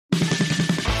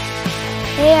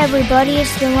Hey everybody,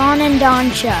 it's the Ron and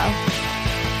Don Show.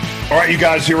 All right, you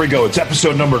guys, here we go. It's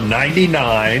episode number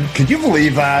 99. Can you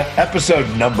believe that? Episode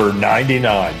number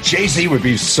 99. Jay-Z would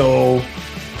be so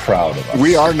proud of us.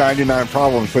 We are 99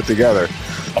 problems put together.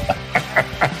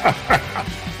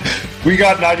 We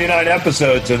got 99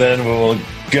 episodes, and then we'll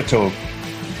get to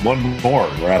one more.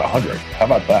 We're at 100. How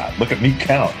about that? Look at me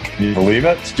count. Can you believe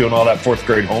it? It's doing all that fourth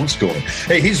grade homeschooling.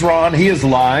 Hey, he's Ron. He is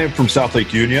live from South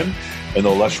Lake Union in the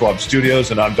Les Schwab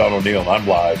Studios, and I'm Don O'Neill. I'm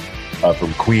live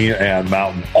from Queen Anne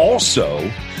Mountain, also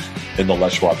in the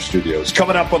Les Schwab Studios.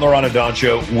 Coming up on the Ron and Don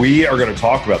Show, we are going to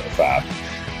talk about the fact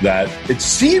that it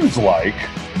seems like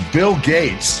Bill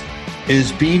Gates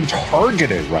is being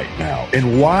targeted right now.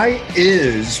 And why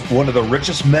is one of the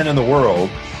richest men in the world,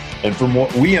 and from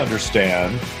what we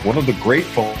understand, one of the great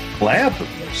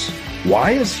philanthropists,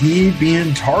 why is he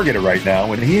being targeted right now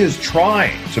when he is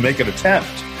trying to make an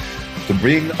attempt to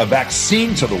bring a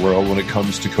vaccine to the world when it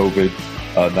comes to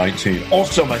COVID-19?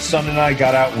 Also, my son and I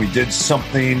got out and we did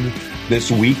something this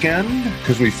weekend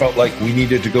because we felt like we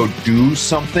needed to go do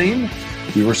something.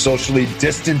 We were socially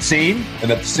distancing, and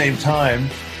at the same time,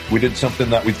 we did something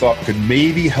that we thought could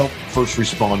maybe help first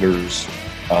responders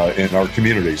in our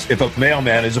communities. If a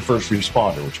mailman is a first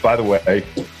responder, which, by the way,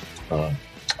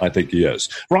 I think he is.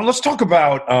 Ron, let's talk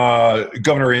about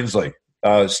Governor Inslee.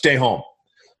 Stay home.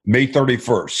 May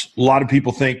 31st. A lot of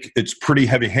people think it's pretty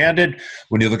heavy-handed.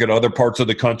 When you look at other parts of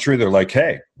the country, they're like,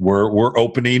 hey, we're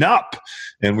opening up.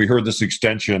 And we heard this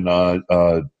extension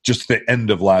just the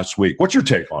end of last week. What's your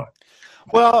take on it?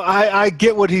 Well, I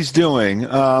get what he's doing.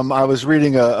 I was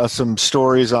reading some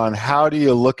stories on how do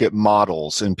you look at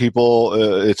models, and people,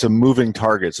 it's a moving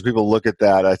target. So people look at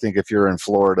that. I think if you're in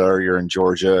Florida or you're in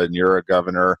Georgia and you're a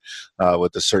governor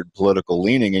with a certain political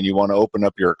leaning and you want to open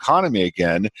up your economy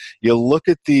again, you look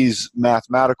at these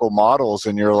mathematical models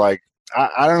and you're like,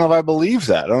 I don't know if I believe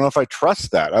that. I don't know if I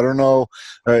trust that. I don't know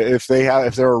if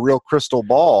they're a real crystal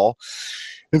ball.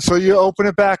 And so you open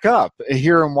it back up.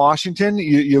 Here in Washington,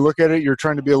 you look at it, you're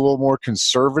trying to be a little more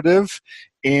conservative,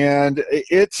 and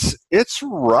it's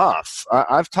rough.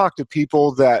 I've talked to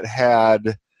people that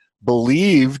had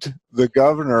believed the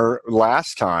governor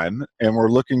last time and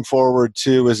were looking forward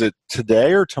to, is it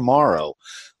today or tomorrow?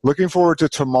 Looking forward to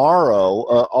tomorrow,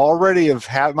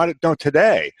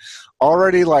 today,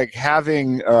 already like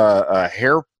having a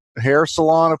hair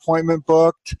salon appointment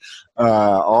booked,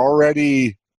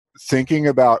 already thinking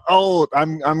about,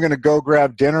 I'm going to go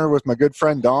grab dinner with my good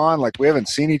friend Don. Like, we haven't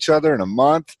seen each other in a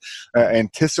month,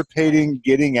 anticipating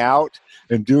getting out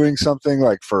and doing something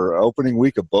like for opening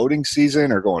week of boating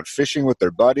season or going fishing with their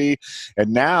buddy.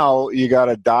 And now you got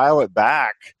to dial it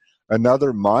back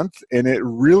another month. And it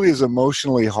really is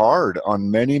emotionally hard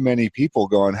on many, many people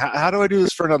going, how do I do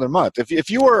this for another month? If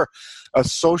you are a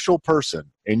social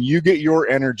person and you get your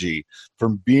energy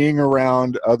from being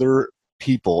around other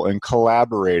people and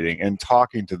collaborating and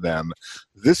talking to them,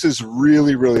 this is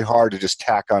really, really hard to just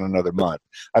tack on another month.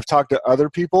 I've talked to other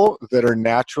people that are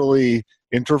naturally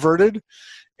introverted,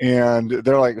 and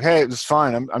they're like, hey, it's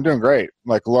fine. I'm doing great.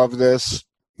 Like, love this.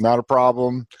 Not a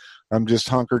problem. I'm just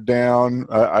hunkered down.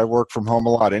 I work from home a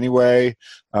lot anyway,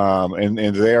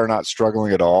 and they are not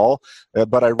struggling at all.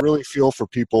 But I really feel for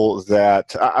people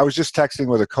that I was just texting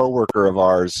with a coworker of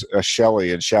ours,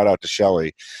 Shelly, and shout out to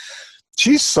Shelly.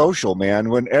 She's social,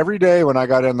 man. Every day when I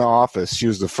got in the office, she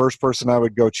was the first person I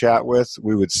would go chat with.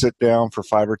 We would sit down for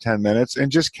 5 or 10 minutes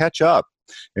and just catch up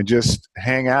and just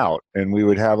hang out, and we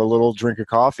would have a little drink of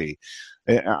coffee.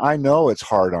 And I know it's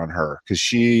hard on her because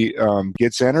she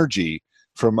gets energy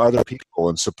from other people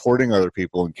and supporting other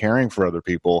people and caring for other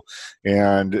people.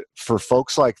 And for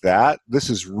folks like that, this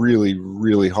is really,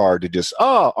 really hard to just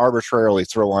arbitrarily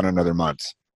throw on another month.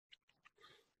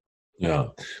 Yeah.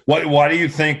 Why do you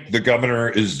think the governor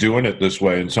is doing it this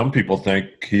way? And some people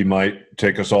think he might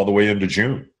take us all the way into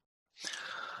June.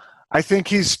 I think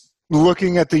he's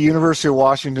looking at the University of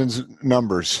Washington's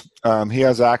numbers. He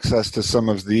has access to some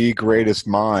of the greatest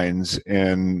minds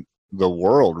in the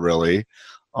world, really,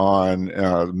 on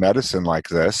medicine like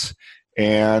this.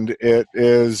 And it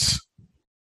is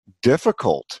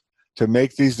difficult to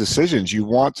make these decisions. You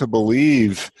want to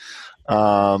believe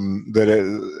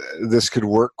this could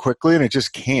work quickly, and it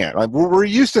just can't. Like, we're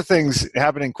used to things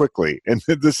happening quickly, and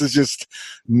this is just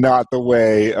not the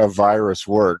way a virus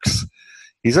works.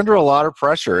 He's under a lot of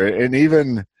pressure, and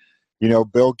even,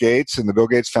 Bill Gates and the Bill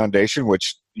Gates Foundation,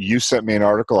 which you sent me an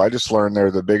article. I just learned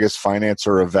they're the biggest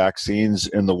financer of vaccines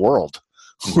in the world,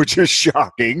 which is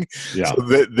shocking. Yeah. So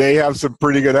they have some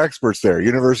pretty good experts there.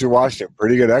 University of Washington,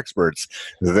 pretty good experts.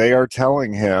 They are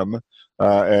telling him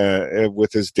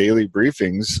with his daily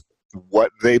briefings,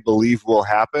 what they believe will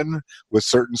happen with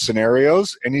certain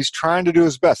scenarios, and he's trying to do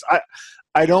his best.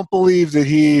 I don't believe that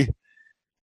he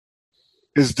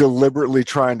is deliberately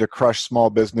trying to crush small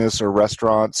business or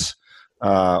restaurants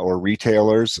or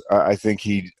retailers. I think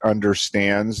he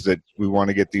understands that we want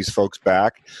to get these folks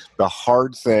back. The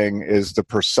hard thing is the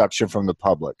perception from the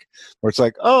public, where it's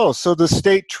like, oh, so the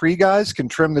state tree guys can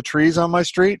trim the trees on my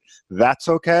street? That's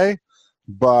okay,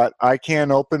 but I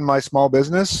can't open my small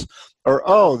business? Or,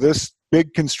 oh, this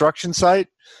big construction site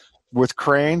with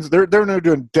cranes, they're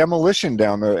doing demolition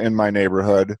down in my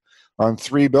neighborhood on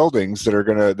 3 buildings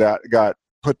that got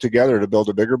put together to build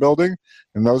a bigger building,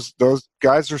 and those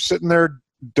guys are sitting there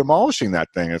demolishing that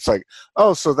thing. It's like,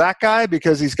 oh, so that guy,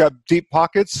 because he's got deep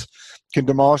pockets, can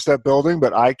demolish that building,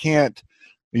 but I can't,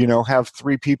 have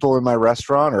 3 people in my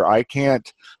restaurant, or I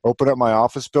can't open up my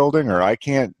office building, or I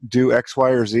can't do X, Y,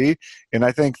 or Z. And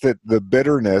I think that the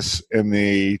bitterness and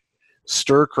the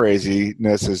stir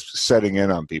craziness is setting in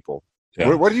on people.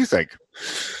 Yeah. What do you think?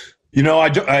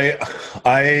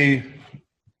 I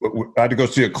had to go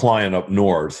see a client up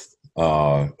north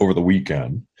over the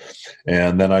weekend,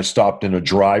 and then I stopped in a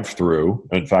drive-through.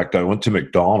 In fact, I went to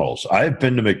McDonald's. I have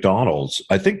been to McDonald's,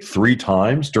 I think, 3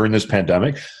 times during this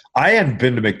pandemic. I hadn't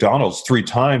been to McDonald's 3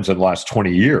 times in the last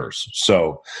 20 years.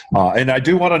 So, and I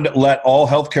do want to let all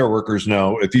healthcare workers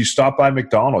know, if you stop by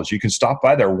McDonald's, you can stop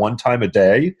by there 1 time a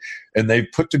day, and they've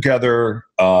put together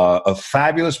a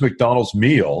fabulous McDonald's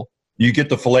meal. You get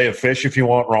the filet of fish if you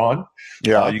want, Ron.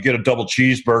 Yeah. You get a double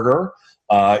cheeseburger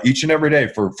each and every day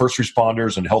for first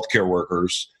responders and healthcare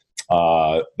workers.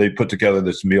 They put together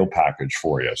this meal package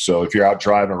for you. So if you're out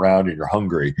driving around and you're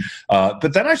hungry.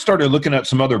 But then I started looking at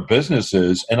some other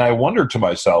businesses, and I wondered to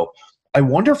myself, I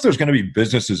wonder if there's going to be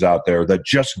businesses out there that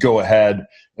just go ahead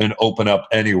and open up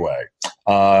anyway.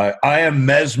 I am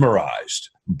mesmerized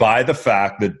by the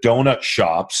fact that donut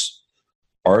shops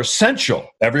are essential.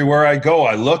 Everywhere I go,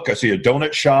 I look, I see a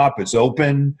donut shop, it's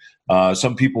open.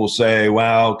 Some people say,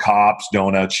 well, cops,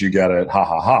 donuts, you get it, ha,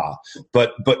 ha, ha.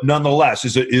 But nonetheless,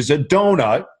 is a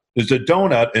donut in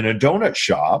a donut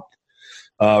shop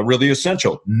really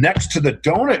essential? Next to the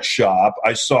donut shop,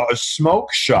 I saw a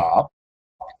smoke shop.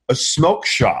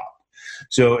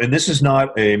 So, and this is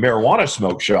not a marijuana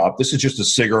smoke shop. This is just a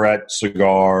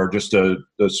cigar,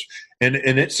 and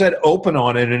it said open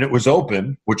on it, and it was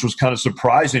open, which was kind of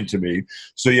surprising to me.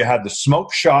 So you had the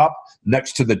smoke shop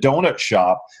next to the donut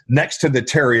shop, next to the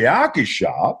teriyaki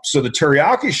shop. So the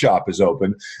teriyaki shop is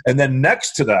open. And then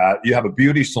next to that, you have a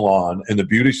beauty salon, and the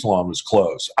beauty salon was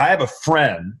closed. I have a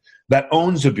friend that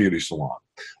owns a beauty salon.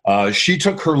 She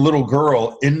took her little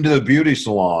girl into the beauty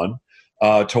salon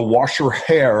to wash her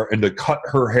hair and to cut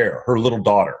her hair, her little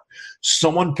daughter.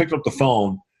 Someone picked up the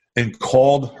phone and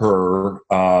called her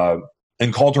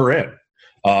in.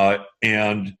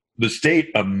 And the state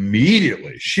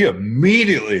immediately,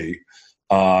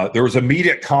 there was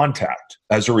immediate contact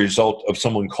as a result of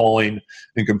someone calling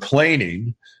and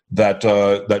complaining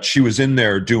that she was in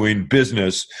there doing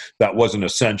business that wasn't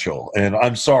essential. And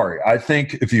I'm sorry, I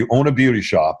think if you own a beauty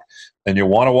shop and you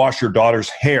want to wash your daughter's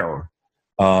hair,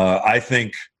 I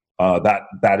think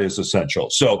that is essential.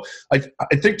 So I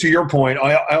think, to your point,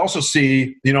 I also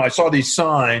see, I saw these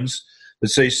signs that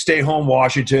say "Stay Home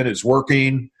Washington" is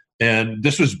working, and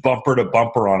this was bumper to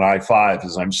bumper on I-5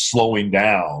 as I'm slowing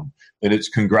down, and it's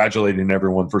congratulating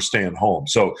everyone for staying home.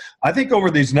 So I think over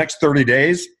these next 30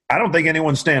 days, I don't think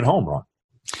anyone's staying home, Ron.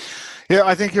 Yeah,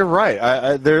 I think you're right.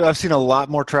 I've seen a lot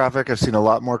more traffic. I've seen a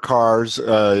lot more cars.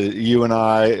 You and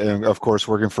I, and of course,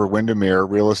 working for Windermere,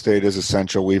 real estate is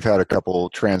essential. We've had a couple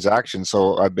transactions,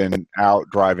 so I've been out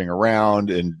driving around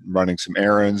and running some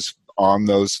errands on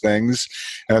those things,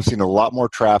 and I've seen a lot more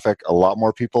traffic, a lot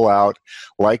more people out.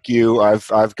 Like you,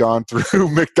 I've gone through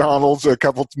McDonald's a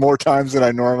couple more times than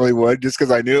I normally would, just because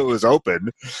I knew it was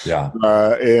open. Yeah.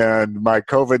 And my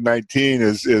COVID-19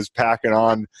 is packing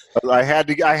on. I had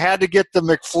to get the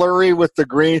McFlurry with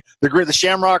the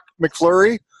Shamrock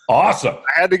McFlurry. Awesome.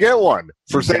 I had to get one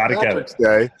for St. Patrick's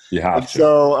Day. You have to.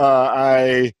 So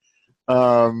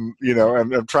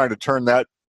I'm trying to turn that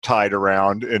tide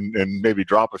around and maybe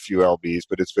drop a few LBs,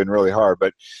 but it's been really hard.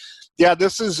 But yeah,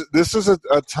 this is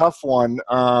a tough one,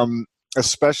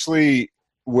 especially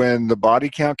when the body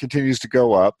count continues to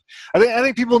go up. I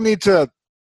think people need to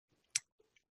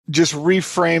just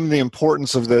reframe the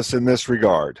importance of this in this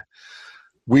regard.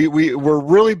 We're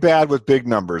really bad with big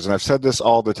numbers, and I've said this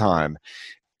all the time.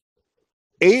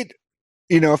 If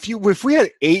we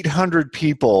had 800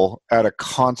 people at a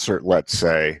concert, let's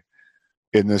say,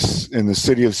 in the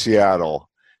city of Seattle,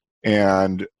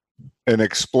 and an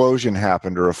explosion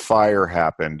happened or a fire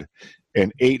happened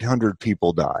and 800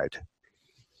 people died,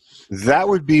 That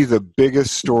would be the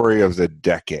biggest story of the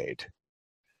decade.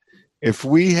 If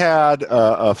we had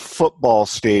a football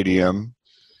stadium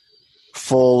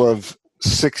full of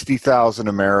 60,000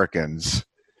 Americans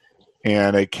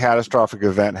and a catastrophic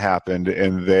event happened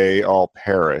and they all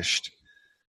perished,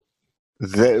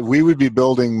 that we would be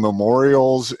building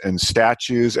memorials and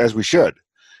statues, as we should,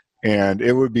 and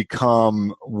it would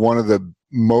become one of the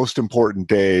most important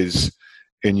days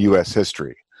in U.S.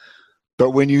 history.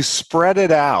 But when you spread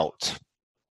it out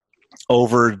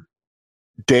over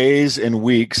days and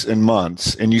weeks and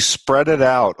months, and you spread it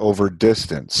out over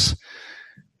distance,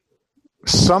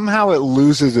 somehow it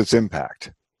loses its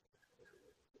impact.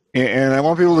 And I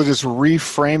want people to just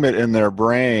reframe it in their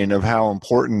brain of how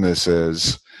important this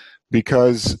is,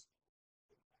 because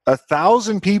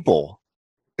 1,000 people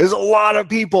is a lot of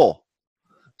people.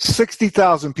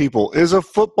 60,000 people is a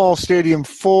football stadium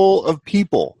full of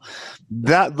people.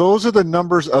 Those are the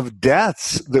numbers of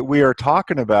deaths that we are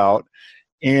talking about,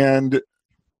 and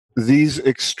these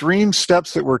extreme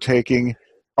steps that we're taking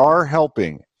are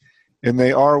helping, and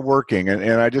they are working. And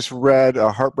I just read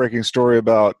a heartbreaking story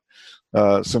about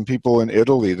some people in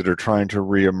Italy that are trying to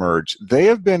reemerge. They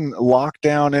have been locked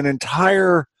down an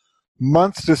entire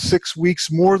month to 6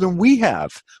 weeks more than we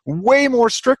have, way more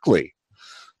strictly.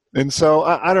 And so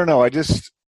I don't know.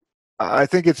 I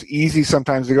think it's easy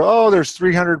sometimes to go, oh, there's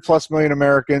 300 plus million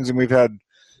Americans and we've had,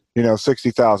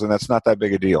 60,000. That's not that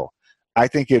big a deal. I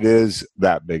think it is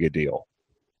that big a deal.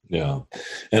 Yeah.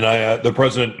 And the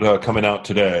president coming out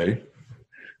today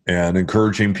and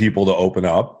encouraging people to open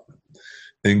up,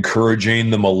 encouraging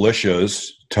the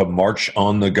militias to march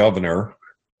on the governor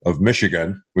of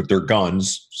Michigan with their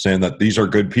guns, saying that these are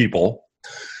good people.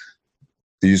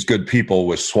 These good people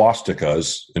with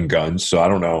swastikas and guns. So I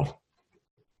don't know.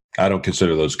 I don't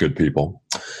consider those good people.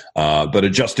 But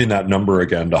adjusting that number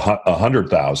again to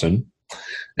 100,000.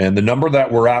 And the number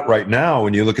that we're at right now,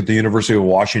 when you look at the University of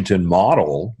Washington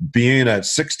model, being at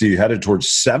 60, headed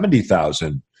towards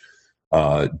 70,000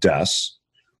 deaths,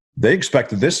 they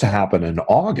expected this to happen in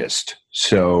August.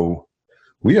 So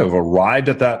we have arrived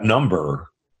at that number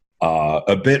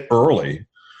a bit early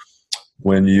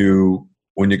when you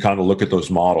kind of look at those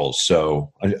models.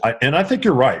 So, I think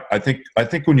you're right. I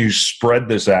think when you spread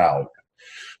this out,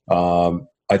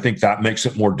 I think that makes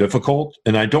it more difficult.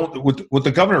 And what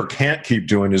the governor can't keep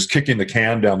doing is kicking the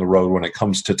can down the road when it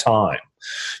comes to time,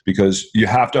 because you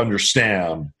have to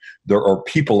understand there are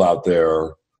people out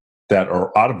there that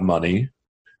are out of money.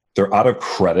 They're out of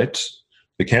credit.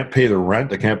 They can't pay their rent.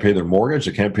 They can't pay their mortgage.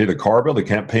 They can't pay the car bill. They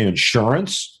can't pay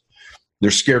insurance. They're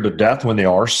scared to death when they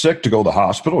are sick to go to the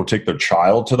hospital or take their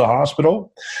child to the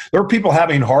hospital. There are people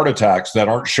having heart attacks that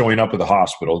aren't showing up at the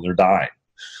hospital and they're dying.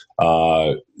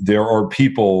 There are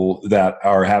people that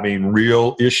are having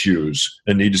real issues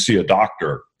and need to see a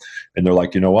doctor. And they're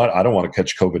like, you know what? I don't want to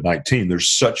catch COVID-19.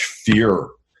 There's such fear.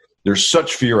 There's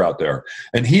such fear out there.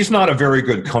 And he's not a very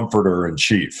good comforter in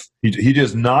chief. He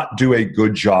does not do a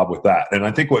good job with that. And I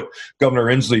think what Governor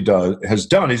Inslee has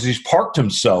done is he's parked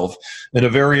himself in a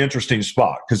very interesting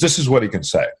spot, because this is what he can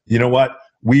say. You know what?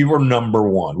 We were number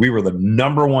one. We were the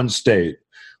number one state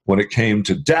when it came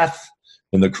to death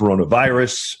and the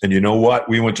coronavirus. And you know what?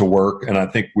 We went to work, and I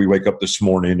think we wake up this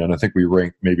morning, and I think we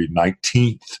ranked maybe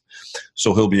 19th.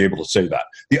 So he'll be able to say that.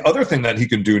 The other thing that he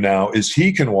can do now is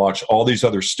he can watch all these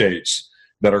other states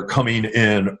that are coming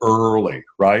in early,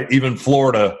 right? Even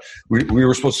Florida, we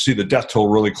were supposed to see the death toll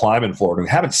really climb in Florida. We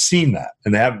haven't seen that,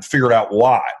 and they haven't figured out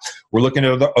why. We're looking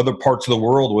at other parts of the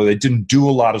world where they didn't do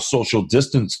a lot of social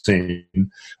distancing,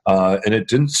 and it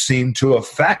didn't seem to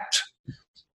affect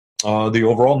the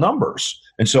overall numbers.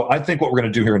 And so I think what we're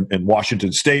going to do here in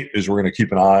Washington State is we're going to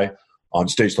keep an eye on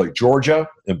states like Georgia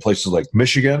and places like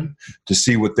Michigan to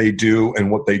see what they do and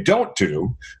what they don't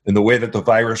do and the way that the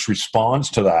virus responds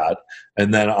to that.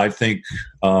 And then I think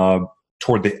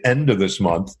toward the end of this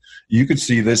month, you could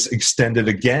see this extended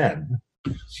again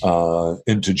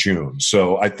into June.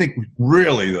 So I think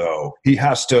really, though, he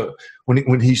has to,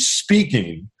 when he's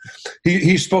speaking,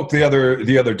 he spoke the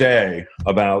other day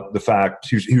about the fact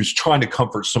he was trying to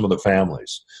comfort some of the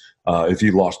families if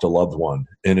he lost a loved one.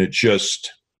 And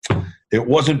it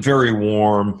wasn't very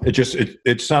warm.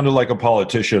 It sounded like a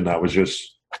politician that was just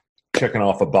checking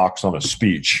off a box on a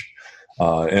speech.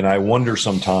 And I wonder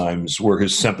sometimes where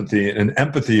his sympathy and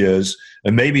empathy is,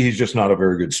 and maybe he's just not a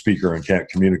very good speaker and can't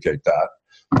communicate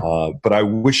that. But I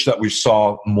wish that we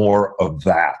saw more of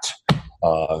that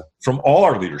from all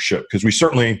our leadership, because we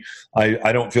certainly,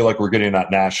 I don't feel like we're getting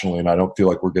that nationally, and I don't feel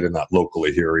like we're getting that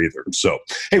locally here either. So,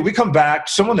 hey, we come back.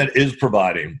 Someone that is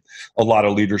providing a lot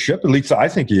of leadership, at least I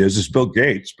think he is Bill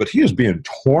Gates, but he is being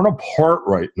torn apart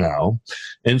right now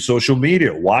in social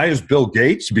media. Why is Bill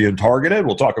Gates being targeted?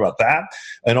 We'll talk about that.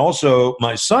 And also,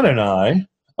 my son and I,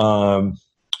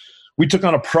 we took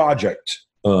on a project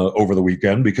over the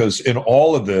weekend, because in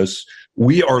all of this,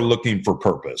 we are looking for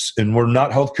purpose, and we're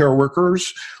not healthcare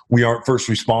workers. We aren't first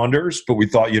responders, but we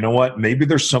thought, you know what, maybe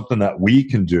there's something that we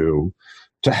can do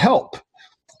to help.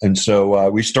 And so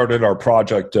we started our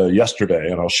project yesterday,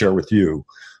 and I'll share with you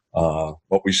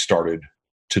what we started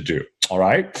to do. All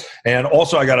right. And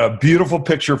also, I got a beautiful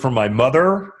picture from my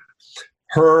mother,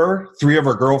 three of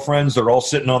her girlfriends. They're all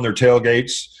sitting on their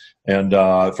tailgates. And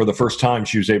for the first time,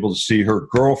 she was able to see her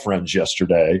girlfriends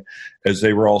yesterday as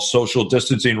they were all social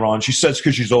distancing, Ron. She says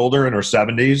because she's older, in her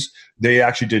 70s, they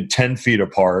actually did 10 feet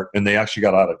apart, and they actually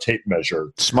got out a tape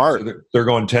measure. Smart. So they're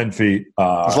going 10 feet.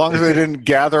 As long as they didn't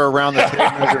gather around the tape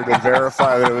measure to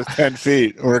verify that it was 10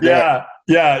 feet. We're good.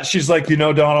 Yeah. She's like,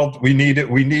 Donald,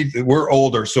 we're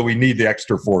older, so we need the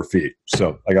extra 4 feet.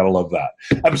 So I got to love that.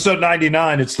 Episode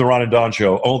 99, it's the Ron and Don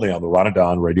Show, only on the Ron and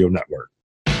Don Radio Network.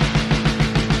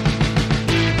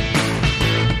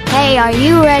 Hey, are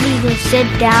you ready to sit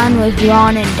down with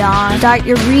Ron and Don? Start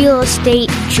your real estate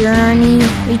journey?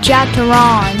 Reach out to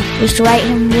Ron. Just write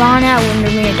him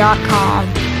ron@windermere.com.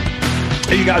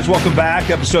 Hey, you guys, welcome back.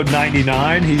 Episode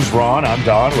 99. He's Ron. I'm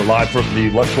Don. We're live from the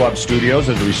Lux Lab Studios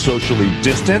as we socially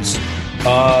distance.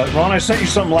 Ron, I sent you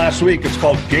something last week. It's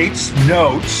called Gates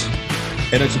Notes,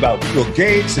 and it's about Bill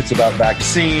Gates. It's about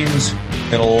vaccines,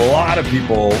 and a lot of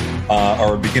people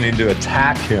are beginning to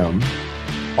attack him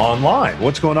online.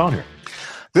 What's going on here?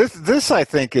 This I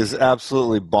think is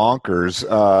absolutely bonkers.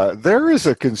 There is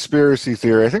a conspiracy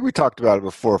theory. I think we talked about it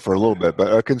before for a little bit,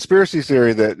 but a conspiracy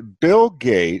theory that Bill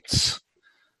Gates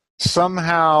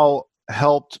somehow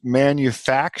helped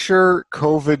manufacture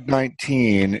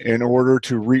COVID-19 in order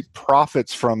to reap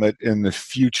profits from it in the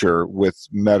future with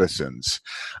medicines,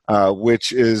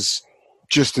 which is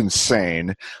just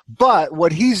insane. But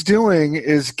what he's doing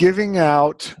is giving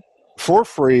out for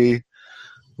free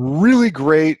really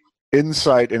great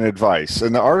insight and advice.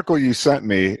 And the article you sent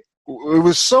me, it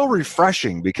was so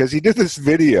refreshing because he did this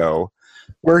video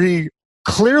where he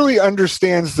clearly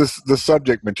understands the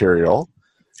subject material.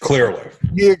 Clearly.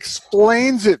 He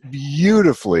explains it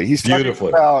beautifully. He's talking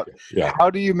about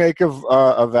how do you make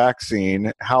a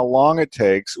vaccine, how long it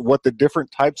takes, what the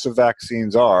different types of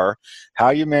vaccines are,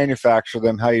 how you manufacture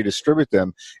them, how you distribute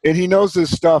them. And he knows this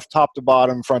stuff top to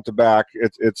bottom, front to back.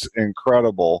 It's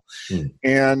incredible.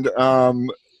 And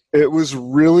it was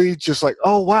really just like,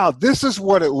 oh, wow, this is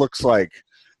what it looks like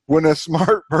when a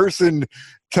smart person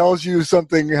tells you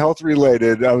something health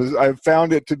related. I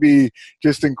found it to be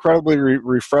just incredibly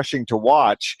refreshing to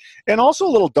watch, and also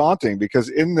a little daunting because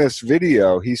in this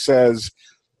video he says,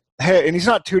 hey, and he's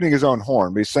not tooting his own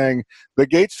horn, but he's saying the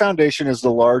Gates Foundation is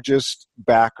the largest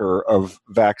backer of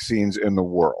vaccines in the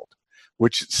world,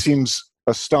 which seems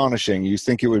astonishing. You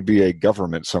think it would be a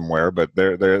government somewhere, but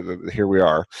here we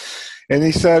are. And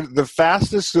he said the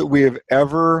fastest that we have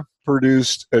ever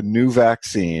produced a new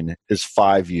vaccine is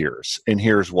 5 years, and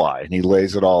here's why. And he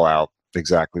lays it all out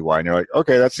exactly why. And you're like,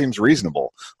 okay, that seems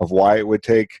reasonable of why it would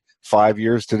take 5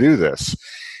 years to do this.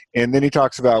 And then he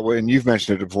talks about, and you've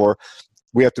mentioned it before,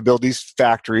 we have to build these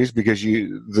factories because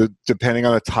depending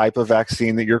on the type of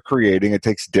vaccine that you're creating, it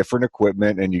takes different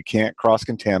equipment and you can't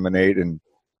cross-contaminate, and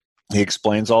he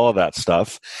explains all of that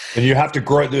stuff. And you have to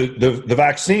grow the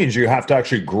vaccines. You have to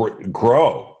actually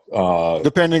grow.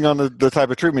 Depending on the type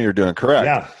of treatment you're doing, correct?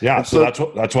 Yeah. So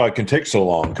that's why it can take so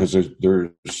long, because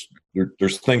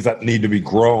there's things that need to be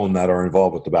grown that are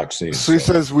involved with the vaccine. So he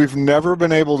says we've never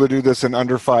been able to do this in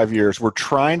under 5 years. We're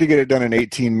trying to get it done in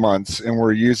 18 months, and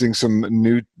we're using some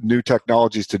new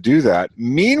technologies to do that.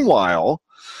 Meanwhile,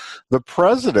 the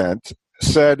president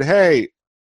said, "Hey,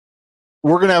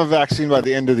 we're going to have a vaccine by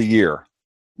the end of the year."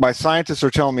 My scientists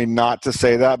are telling me not to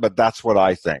say that, but that's what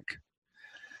I think.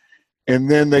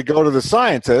 And then they go to the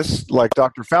scientists, like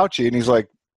Dr. Fauci, and he's like,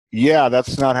 yeah,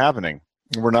 that's not happening.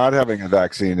 We're not having a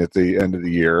vaccine at the end of the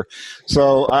year.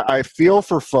 So I feel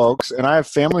for folks, and I have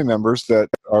family members that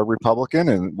are Republican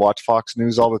and watch Fox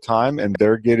News all the time, and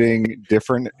they're getting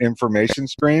different information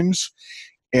streams.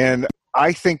 And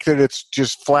I think that it's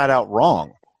just flat out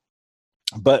wrong.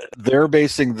 But they're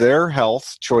basing their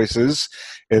health choices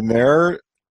and their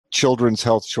children's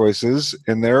health choices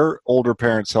and their older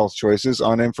parents' health choices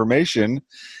on information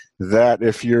that,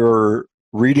 if you're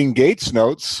reading Gates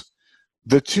notes,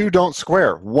 the two don't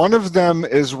square. One of them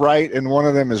is right and one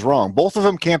of them is wrong. Both of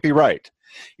them can't be right.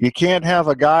 You can't have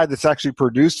a guy that's actually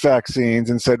produced vaccines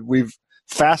and said,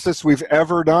 fastest we've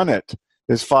ever done it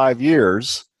is 5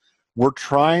 years. We're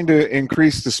trying to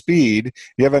increase the speed.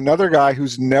 You have another guy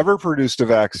who's never produced a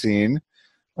vaccine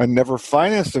and never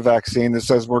financed a vaccine that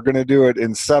says we're going to do it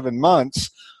in 7 months.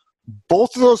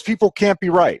 Both of those people can't be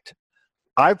right.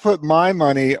 I put my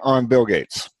money on Bill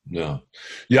Gates. Yeah.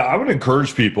 I would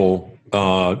encourage people,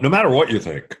 no matter what you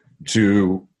think,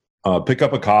 to pick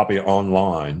up a copy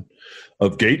online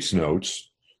of Gates Notes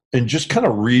and just kind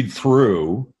of read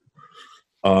through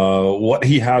what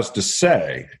he has to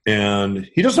say. And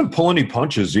he doesn't pull any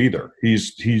punches either. He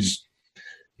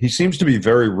seems to be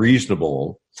very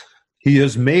reasonable. He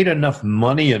has made enough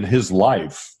money in his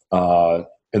life,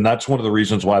 and that's one of the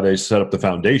reasons why they set up the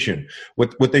foundation.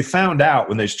 What they found out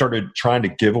when they started trying to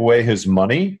give away his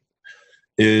money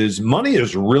is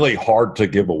really hard to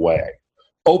give away.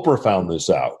 Oprah found this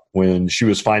out when she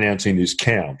was financing these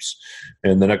camps.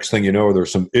 And the next thing you know,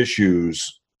 there's some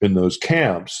issues in those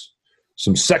camps,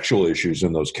 some sexual issues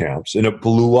in those camps, and it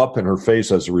blew up in her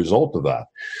face as a result of that.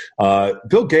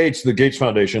 Bill Gates, the Gates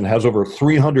Foundation, has over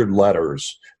 300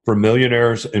 letters from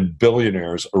millionaires and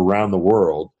billionaires around the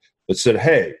world that said,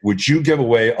 hey, would you give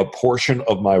away a portion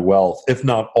of my wealth, if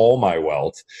not all my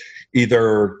wealth,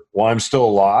 either while I'm still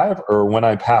alive or when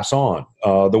I pass on?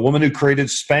 The woman who created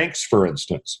Spanx, for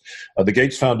instance, the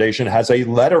Gates Foundation has a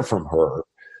letter from her,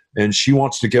 and she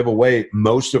wants to give away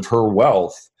most of her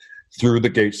wealth through the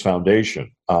Gates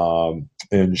Foundation.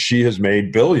 And she has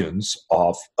made billions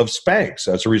off of Spanx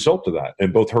as a result of that.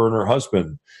 And both her and her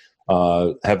husband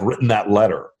have written that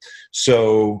letter.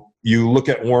 So you look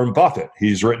at Warren Buffett.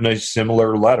 He's written a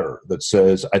similar letter that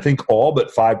says, I think all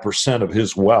but 5% of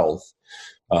his wealth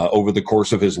over the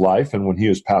course of his life, and when he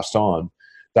has passed on,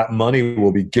 that money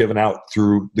will be given out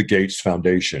through the Gates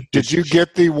Foundation. Did you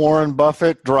get the Warren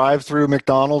Buffett drive-through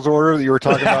McDonald's order that you were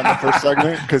talking about in the first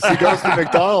segment? Because he goes to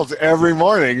McDonald's every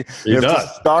morning. He does. The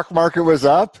stock market was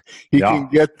up, he can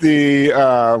get the,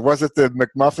 was it the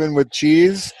McMuffin with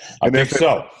cheese? And I think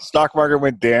so. If the stock market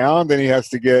went down, then he has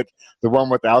to get the one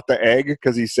without the egg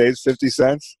because he saves 50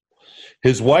 cents.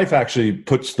 His wife actually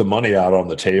puts the money out on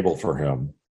the table for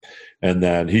him. And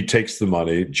then he takes the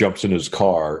money, jumps in his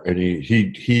car, and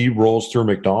he rolls through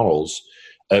McDonald's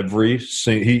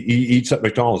he eats at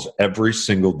McDonald's every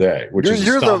single day, which is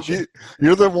astonishing.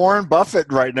 You're the Warren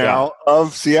Buffett right now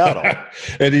of Seattle.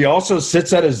 And he also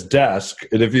sits at his desk,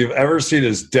 and if you've ever seen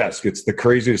his desk, it's the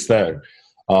craziest thing.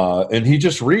 And he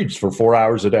just reads for 4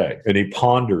 hours a day, and he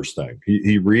ponders things.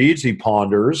 He reads, he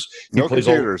ponders. No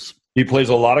computers. He plays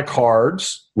a lot of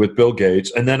cards with Bill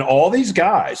Gates. And then all these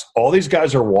guys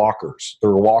are walkers.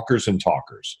 They're walkers and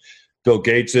talkers. Bill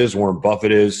Gates is, Warren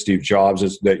Buffett is, Steve Jobs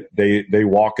is. They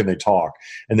walk and they talk.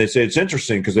 And they say it's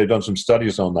interesting because they've done some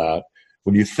studies on that.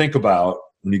 When you think about,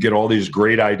 when you get all these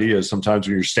great ideas, sometimes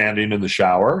when you're standing in the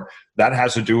shower, that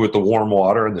has to do with the warm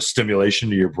water and the stimulation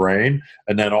to your brain.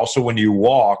 And then also when you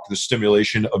walk, the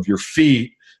stimulation of your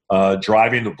feet,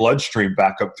 driving the bloodstream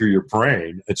back up through your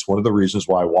brain. It's one of the reasons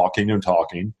why walking and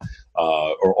talking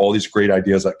are all these great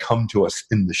ideas that come to us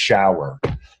in the shower.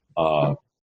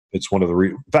 It's one of the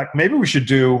in fact, maybe we should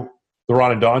do the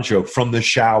Ron and Don show from the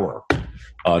shower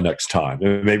next time.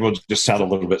 Maybe we'll just sound a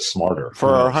little bit smarter. For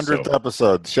our 100th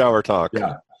episode, Shower Talk.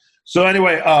 Yeah. So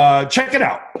anyway, check it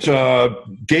out.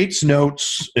 Gates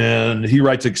Notes, and he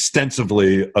writes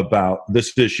extensively about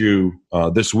this issue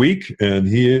this week, and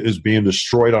he is being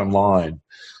destroyed online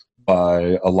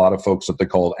by a lot of folks that they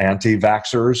call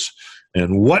anti-vaxxers.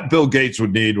 And what Bill Gates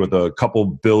would need with a couple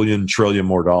billion, trillion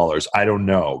more dollars, I don't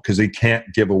know, because he can't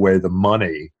give away the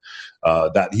money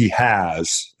that he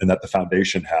has and that the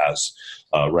foundation has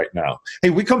right now. Hey,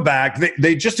 we come back.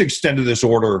 They just extended this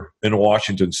order in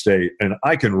Washington State, and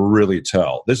I can really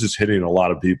tell this is hitting a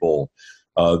lot of people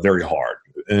very hard.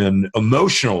 And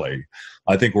emotionally,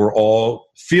 I think we're all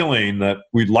feeling that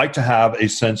we'd like to have a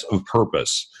sense of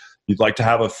purpose. You'd like to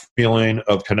have a feeling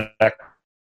of connection,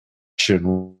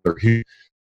 and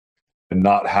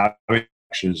not having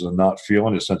actions and not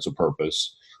feeling a sense of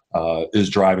purpose is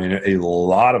driving a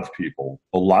lot of people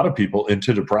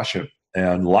into depression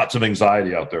and lots of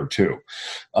anxiety out there too.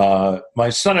 My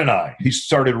son and I, he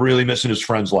started really missing his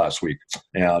friends last week,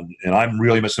 and I'm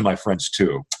really missing my friends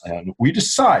too. And we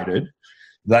decided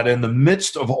that in the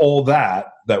midst of all that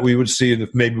we would see if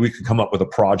maybe we could come up with a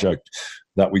project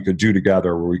that we could do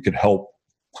together where we could help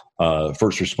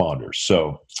first responders.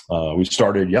 So we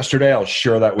started yesterday. I'll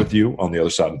share that with you on the other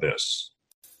side of this.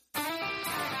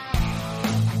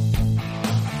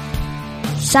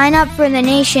 Sign up for the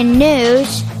Nation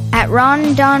News at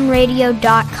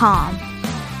ronandonradio.com.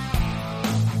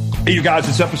 Hey, you guys,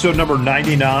 it's episode number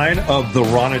 99 of the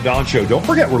Ron and Don Show. Don't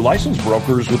forget, we're licensed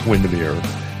brokers with Windermere,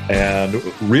 and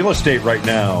real estate right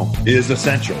now is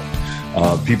essential.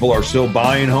 People are still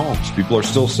buying homes. People are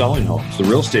still selling homes. The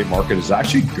real estate market is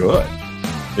actually good.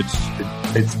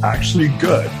 It's actually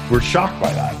good. We're shocked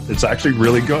by that. It's actually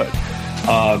really good.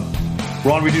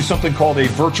 Ron, we do something called a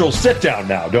virtual sit-down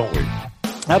now, don't we?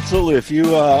 Absolutely. If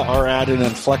you are at an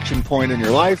inflection point in your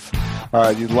life,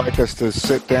 you'd like us to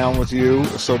sit down with you,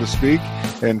 so to speak,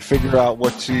 and figure out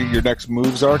what your next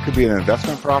moves are. Could be an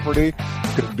investment property.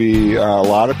 Could be a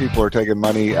lot of people are taking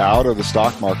money out of the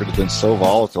stock market. It's been so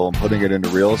volatile and putting it into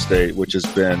real estate, which has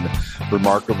been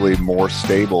remarkably more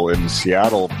stable in the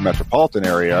Seattle metropolitan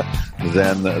area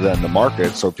than the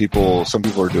market. So some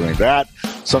people are doing that.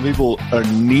 Some people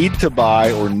need to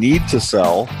buy or need to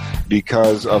sell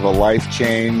because of a life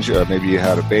change. Maybe you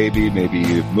had a baby, maybe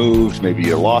you moved, maybe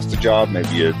you lost a job,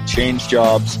 maybe you changed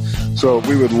jobs. So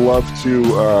we would love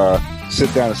to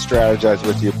sit down and strategize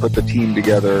with you, put the team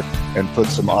together, and put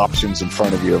some options in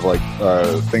front of you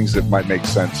of things that might make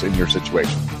sense in your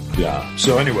situation. Yeah.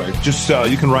 So anyway, just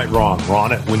you can write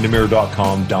Ron at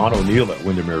windermere.com, Don O'Neill at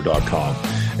windermere.com,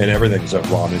 and everything's at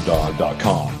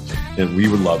ronanddon.com. And we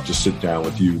would love to sit down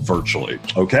with you virtually.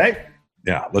 Okay?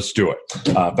 Yeah, let's do it.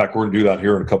 In fact, we're going to do that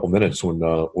here in a couple minutes when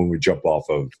we jump off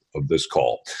of this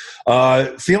call.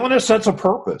 Feeling a sense of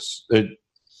purpose.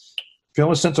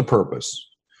 Feeling a sense of purpose.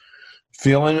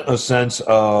 Feeling a sense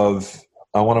of,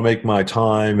 I want to make my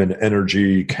time and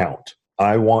energy count.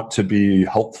 I want to be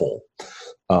helpful.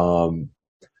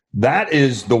 That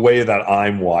is the way that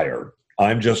I'm wired.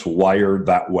 I'm just wired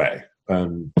that way.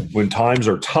 And when times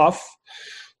are tough,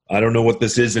 I don't know what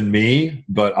this is in me,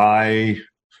 but I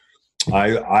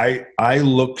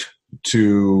look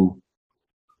to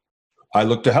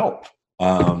help.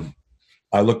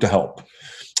 I look to help.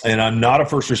 And I'm not a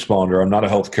first responder. I'm not a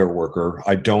healthcare worker.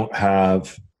 I don't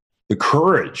have the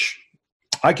courage.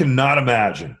 I cannot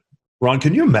imagine. Ron,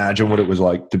 can you imagine what it was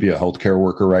like to be a healthcare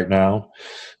worker right now?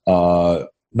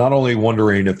 Not only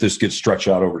wondering if this gets stretched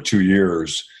out over 2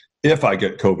 years, if I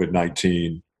get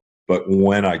COVID-19, but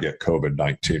when I get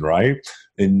COVID-19, right?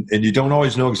 And you don't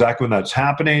always know exactly when that's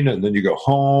happening, and then you go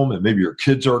home, and maybe your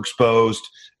kids are exposed.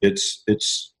 It's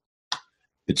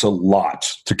a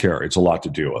lot to carry. It's a lot to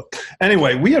deal with.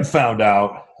 Anyway, we had found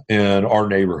out in our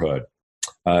neighborhood,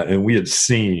 and we had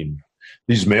seen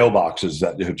these mailboxes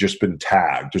that have just been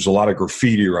tagged. There's a lot of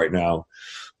graffiti right now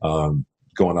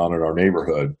going on in our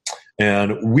neighborhood.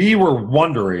 And we were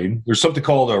wondering, there's something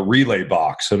called a relay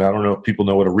box. And I don't know if people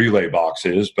know what a relay box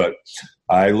is, but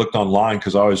I looked online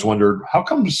because I always wondered, how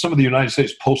come some of the United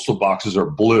States postal boxes are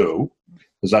blue?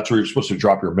 Because that's where you're supposed to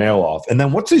drop your mail off. And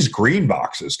then what's these green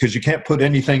boxes? Because you can't put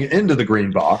anything into the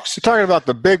green box. You're talking about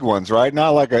the big ones, right?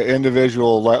 Not like an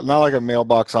individual, not like a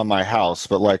mailbox on my house,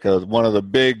 but like one of the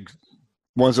big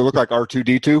ones that look like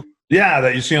R2-D2. Yeah,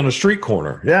 that you see on the street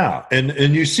corner. Yeah. And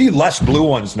you see less blue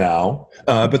ones now,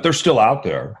 but they're still out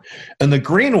there. And the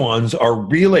green ones are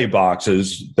relay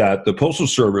boxes that the Postal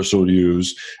Service will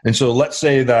use. And so let's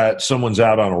say that someone's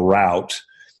out on a route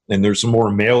and there's some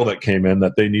more mail that came in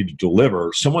that they need to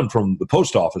deliver. Someone from the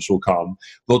post office will come.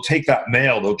 They'll take that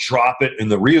mail, they'll drop it in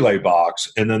the relay box,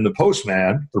 and then the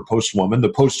postman or postwoman, the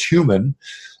posthuman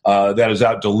that is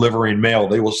out delivering mail,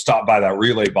 they will stop by that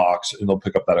relay box and they'll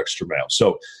pick up that extra mail.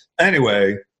 So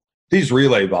anyway, these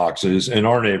relay boxes in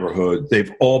our neighborhood,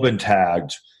 they've all been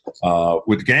tagged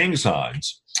with gang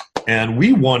signs. And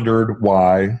we wondered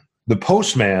why the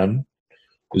postman,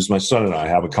 as my son and I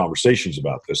having conversations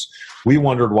about this, we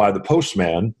wondered why the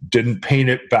postman didn't paint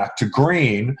it back to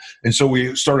green. And so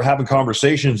we started having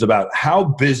conversations about how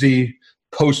busy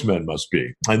postmen must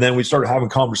be. And then we started having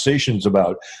conversations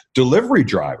about delivery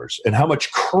drivers and how much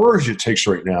courage it takes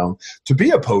right now to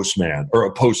be a postman or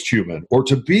a posthuman or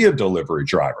to be a delivery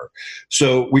driver.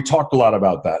 So we talked a lot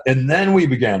about that. And then we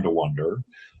began to wonder,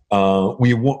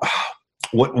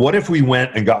 what if we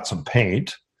went and got some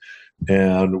paint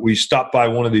and we stopped by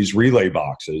one of these relay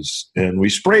boxes and we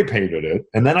spray painted it?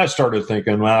 And then I started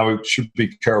thinking, well, we should be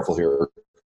careful here,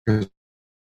 because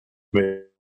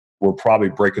we're probably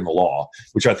breaking the law,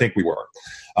 which I think we were.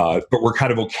 But we're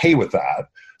kind of okay with that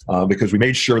because we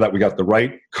made sure that we got the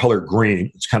right color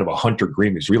green. It's kind of a hunter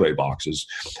green, these relay boxes.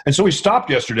 And so we stopped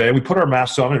yesterday and we put our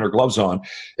masks on and our gloves on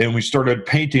and we started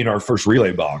painting our first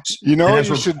relay box. You know what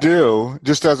you should do,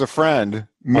 just as a friend,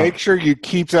 make sure you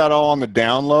keep that all on the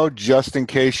download just in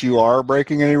case you are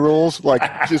breaking any rules. Like,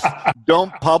 just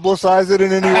don't publicize it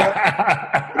in any way.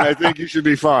 I think you should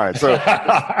be fine. So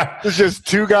it's just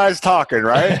two guys talking,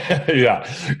 right? Yeah.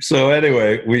 So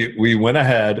anyway, we went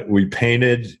ahead. We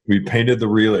painted the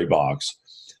relay box,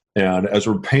 and as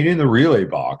we're painting the relay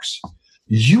box,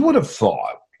 you would have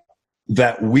thought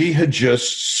that we had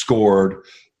just scored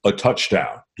a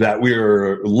touchdown, that we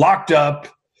were locked up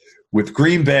with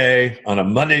Green Bay on a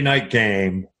Monday night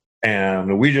game,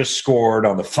 and we just scored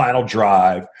on the final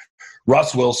drive,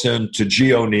 Russ Wilson to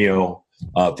G. O'Neal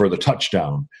for the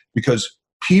touchdown, because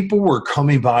people were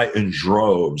coming by in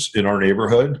droves in our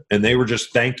neighborhood, and they were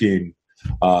just thanking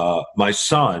my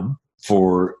son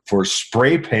for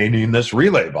spray painting this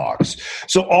relay box.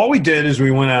 So all we did is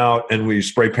we went out and we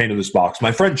spray painted this box.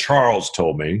 My friend Charles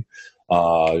told me,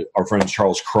 our friend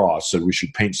Charles Cross said we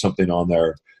should paint something on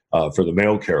there for the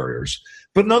mail carriers.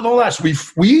 But nonetheless,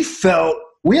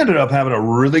 we ended up having a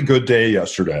really good day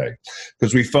yesterday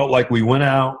because we felt like we went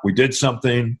out, we did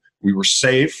something, we were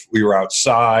safe, we were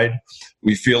outside.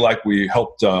 We feel like we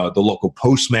helped the local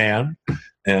postman.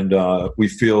 And we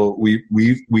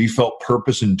felt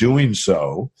purpose in doing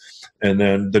so. And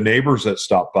then the neighbors that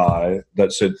stopped by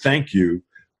that said thank you,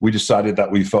 we decided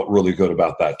that we felt really good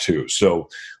about that too. So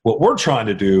what we're trying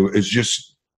to do is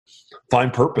just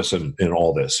find purpose in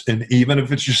all this. And even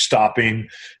if it's just stopping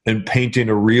and painting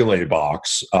a relay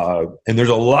box, and there's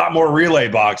a lot more relay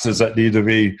boxes that need to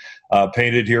be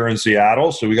painted here in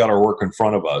Seattle, so we got our work in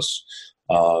front of us.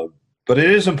 But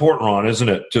it is important, Ron, isn't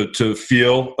it, to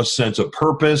feel a sense of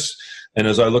purpose. And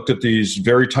as I looked at these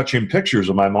very touching pictures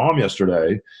of my mom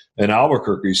yesterday in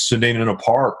Albuquerque, sitting in a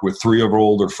park with three of her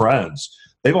older friends,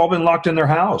 they've all been locked in their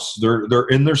house. They're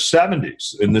in their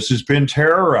 70s, and this has been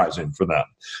terrorizing for them.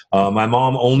 My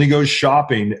mom only goes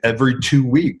shopping every 2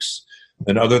 weeks.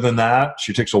 And other than that,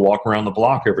 she takes a walk around the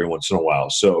block every once in a while.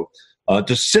 So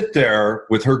to sit there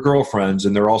with her girlfriends,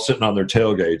 and they're all sitting on their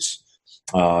tailgates,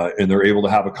 and they're able to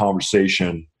have a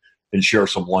conversation and share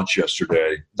some lunch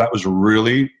yesterday. That was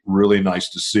really, really nice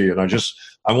to see. And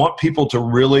I want people to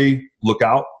really look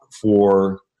out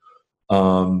for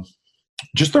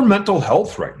just their mental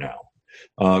health right now.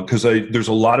 Because there's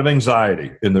a lot of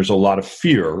anxiety and there's a lot of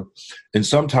fear. And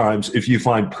sometimes if you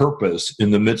find purpose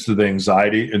in the midst of the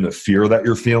anxiety and the fear that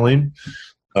you're feeling,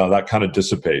 that kind of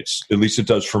dissipates. At least it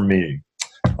does for me.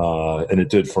 And it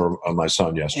did for my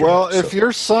son yesterday. Well, if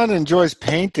your son enjoys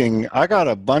painting, I got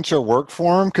a bunch of work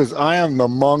for him because I am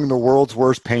among the world's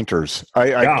worst painters.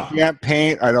 I can't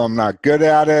paint. I'm not good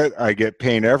at it. I get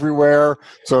paint everywhere.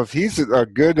 So if he's a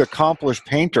good, accomplished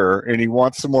painter and he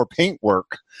wants some more paint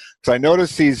work, because I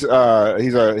noticed he's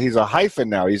a hyphen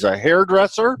now. He's a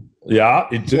hairdresser. Yeah.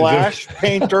 /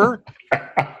 painter.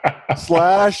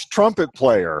 / trumpet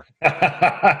player.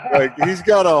 Like he's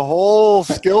got a whole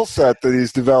skill set that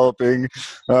he's developing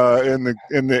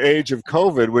in the age of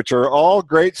COVID, which are all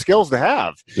great skills to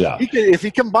have. Yeah. If he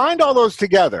combined all those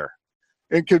together,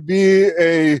 it could be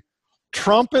a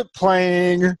trumpet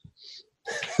playing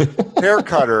hair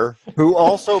cutter who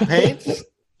also paints.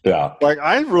 Yeah. Like,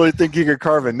 I really think he could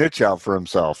carve a niche out for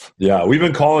himself. Yeah. We've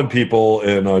been calling people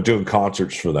and doing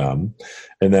concerts for them.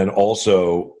 And then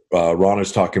also, Ron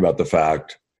is talking about the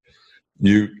fact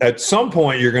at some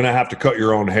point you're going to have to cut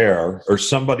your own hair, or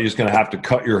somebody's going to have to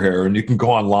cut your hair, and you can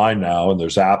go online now and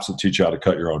there's apps that teach you how to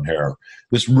cut your own hair.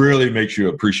 This really makes you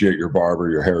appreciate your barber,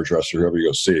 your hairdresser, whoever you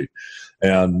go see.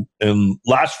 And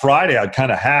last Friday I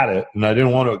kind of had it, and I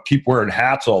didn't want to keep wearing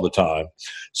hats all the time.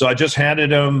 So I just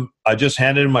handed him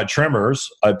my trimmers.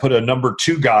 I put a number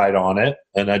 2 guide on it,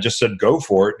 and I just said, go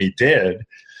for it. And he did.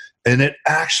 And it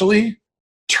actually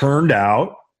turned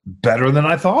out better than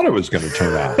I thought it was going to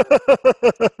turn out.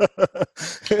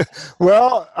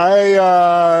 Well,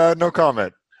 I no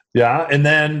comment. Yeah, and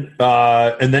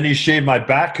then he shaved my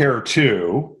back hair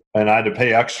too, and I had to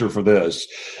pay extra for this.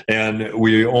 And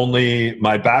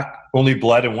my back only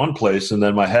bled in one place, and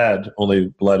then my head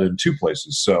only bled in 2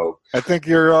 places. So I think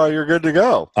you're good to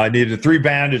go. I needed 3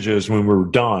 bandages when we were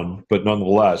done, but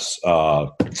nonetheless,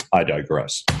 I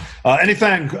digress.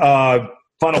 Anything?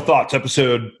 Final thoughts,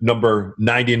 episode number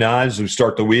 99 as we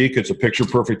start the week. It's a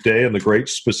picture-perfect day in the great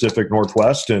Pacific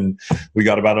Northwest, and we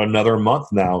got about another month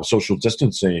now of social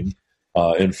distancing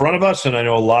in front of us. And I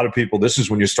know a lot of people, this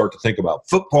is when you start to think about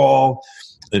football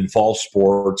and fall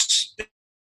sports,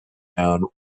 and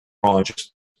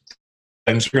just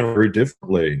things are going to be very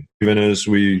differently, even as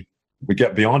we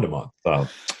get beyond a month. You're going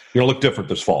to look different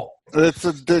this fall. It's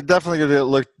definitely going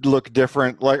to look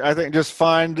different. Like, I think just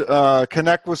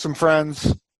connect with some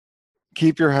friends,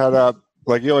 keep your head up.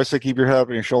 Like you always say, keep your head up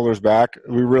and your shoulders back.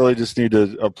 We really just need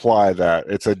to apply that.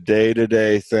 It's a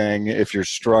day-to-day thing. If you're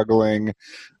struggling,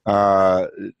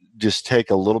 just take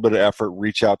a little bit of effort,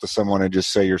 reach out to someone and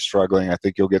just say you're struggling. I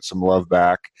think you'll get some love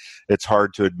back. It's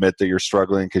hard to admit that you're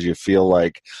struggling because you feel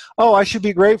like, oh, I should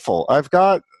be grateful. I've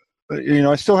got,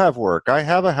 I still have work. I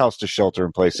have a house to shelter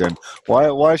in place in.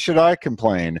 Why should I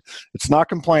complain? It's not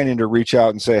complaining to reach out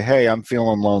and say, hey, I'm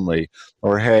feeling lonely,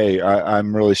 or hey,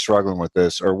 I'm really struggling with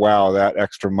this, or wow, that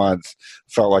extra month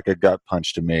felt like a gut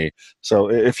punch to me.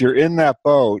 So if you're in that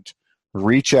boat,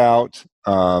 reach out,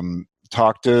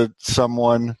 talk to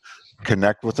someone,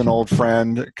 connect with an old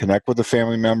friend, connect with a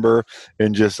family member,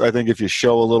 and I think if you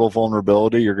show a little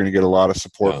vulnerability, you're going to get a lot of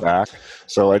support back.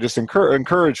 So I just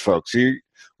encourage folks.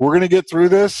 We're going to get through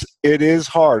this. It is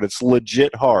hard. It's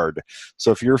legit hard. So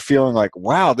if you're feeling like,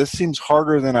 wow, this seems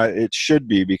harder than it should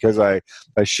be because I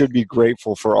should be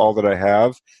grateful for all that I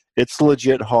have, it's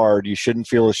legit hard. You shouldn't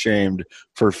feel ashamed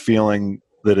for feeling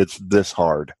that it's this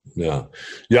hard. Yeah.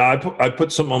 I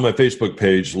put something on my Facebook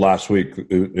page last week,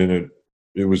 and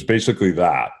it was basically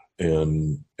that.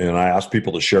 And I asked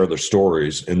people to share their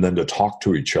stories and then to talk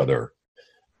to each other.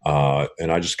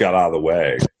 And I just got out of the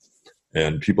way.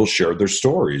 And people shared their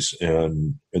stories,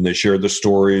 and they shared the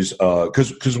stories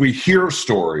because we hear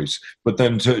stories, but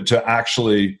then to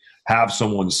actually have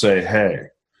someone say, hey,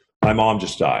 my mom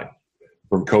just died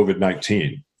from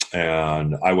COVID-19,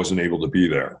 and I wasn't able to be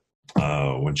there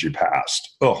when she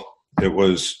passed.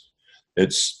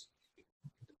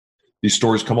 These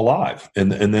stories come alive.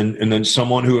 And then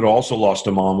someone who had also lost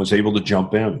a mom was able to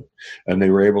jump in, and they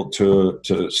were able to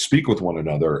speak with one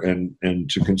another and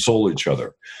to console each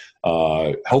other.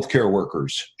 Healthcare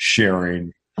workers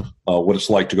sharing what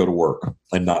it's like to go to work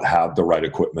and not have the right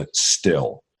equipment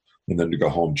still, and then to go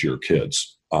home to your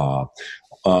kids.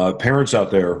 Parents out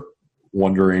there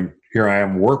wondering, here I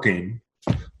am working,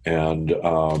 and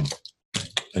at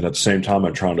the same time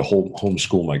I'm trying to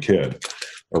homeschool my kid,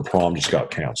 or prom just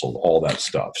got canceled, all that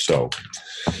stuff. So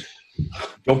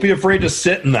don't be afraid to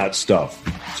sit in that stuff.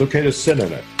 It's okay to sit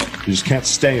in it. You just can't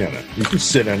stay in it. You can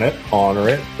sit in it, honor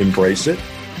it, embrace it,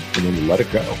 and then let it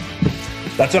go.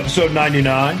 That's episode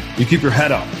 99. You keep your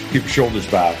head up, keep your shoulders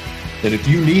back. And if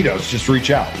you need us, just reach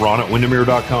out.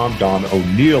 Ron@Windermere.com, Don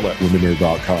O'Neill at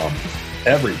Windermere.com.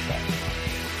 Everything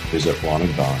is at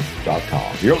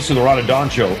RonandDon.com. You're listening to the Ron and Don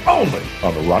Show only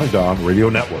on the Ron and Don Radio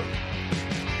Network.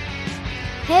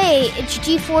 Hey, it's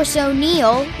G-Force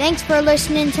O'Neill. Thanks for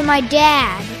listening to my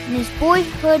dad and his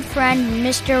boyhood friend,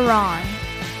 Mr. Ron.